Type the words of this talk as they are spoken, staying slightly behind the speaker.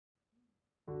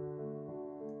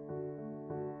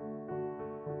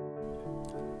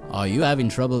Are you having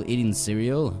trouble eating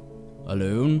cereal?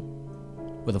 Alone?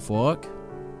 With a fork?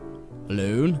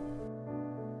 Alone?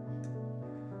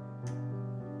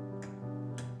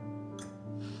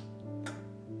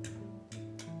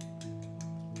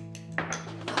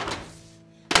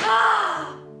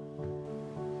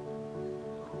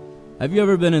 Have you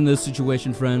ever been in this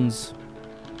situation, friends?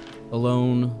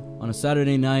 Alone on a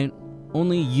Saturday night?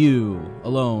 Only you,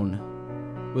 alone,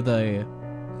 with a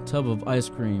tub of ice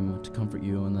cream to comfort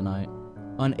you in the night,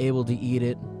 unable to eat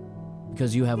it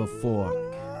because you have a fork.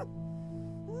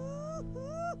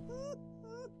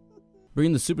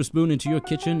 Bring the SuperSpoon into your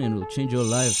kitchen and it will change your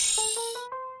life.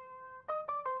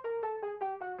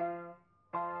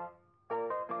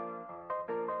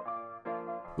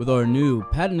 With our new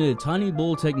patented tiny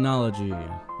bowl technology,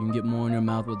 you can get more in your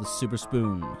mouth with the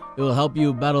SuperSpoon. It will help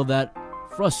you battle that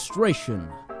frustration,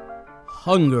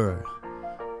 hunger,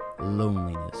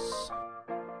 loneliness.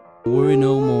 Worry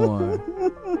no more,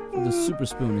 for the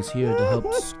SuperSpoon is here to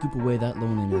help scoop away that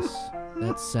loneliness,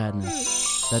 that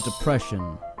sadness, that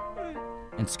depression,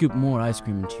 and scoop more ice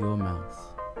cream into your mouth.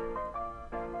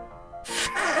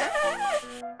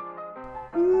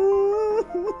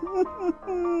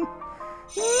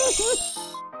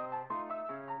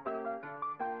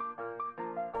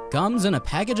 Comes in a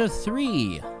package of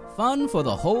 3. Fun for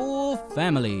the whole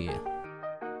family.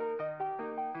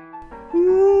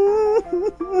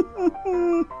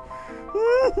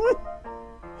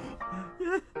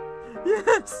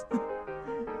 Yes!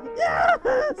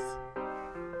 Yes!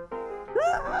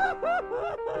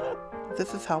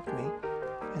 This has helped me,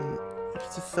 and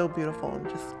it's just so beautiful, and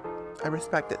just I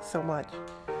respect it so much.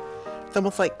 It's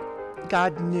almost like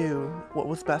God knew what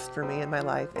was best for me in my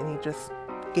life, and He just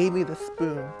gave me the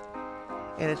spoon,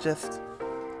 and it's just,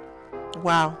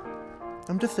 wow,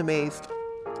 I'm just amazed.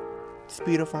 It's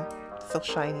beautiful, it's so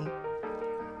shiny.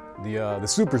 The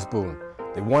SuperSpoon.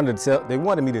 They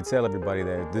wanted me to tell everybody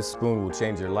that this spoon will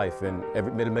change your life, and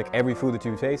it'll make every food that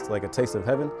you taste like a taste of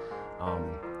heaven.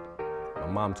 My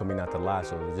mom told me not to lie,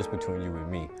 so it's just between you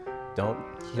and me. You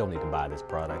don't need to buy this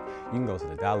product. You can go to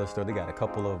the dollar store. They got a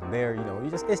couple of them there. You know,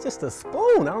 it's just a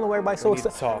spoon. I don't know why everybody's so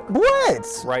excited.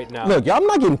 What? Right now. Look, y'all, I'm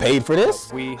not getting paid for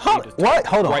this. We need to what?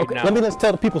 Hold on. Right Okay, now. let me just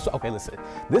tell the people. Okay, listen.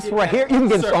 This right here, you can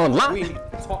get this online. We need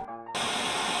to talk.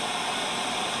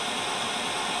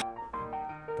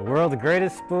 The world's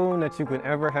greatest spoon that you can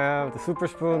ever have. The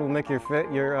SuperSpoon will make your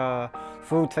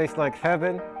food taste like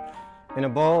heaven in a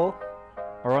bowl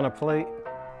or on a plate.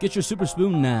 Get your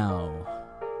SuperSpoon now.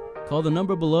 Call the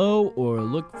number below or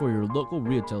look for your local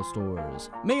retail stores.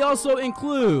 May also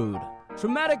include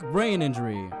traumatic brain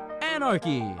injury,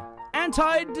 anarchy,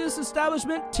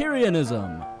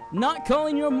 anti-disestablishmentarianism, not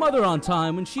calling your mother on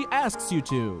time when she asks you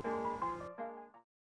to,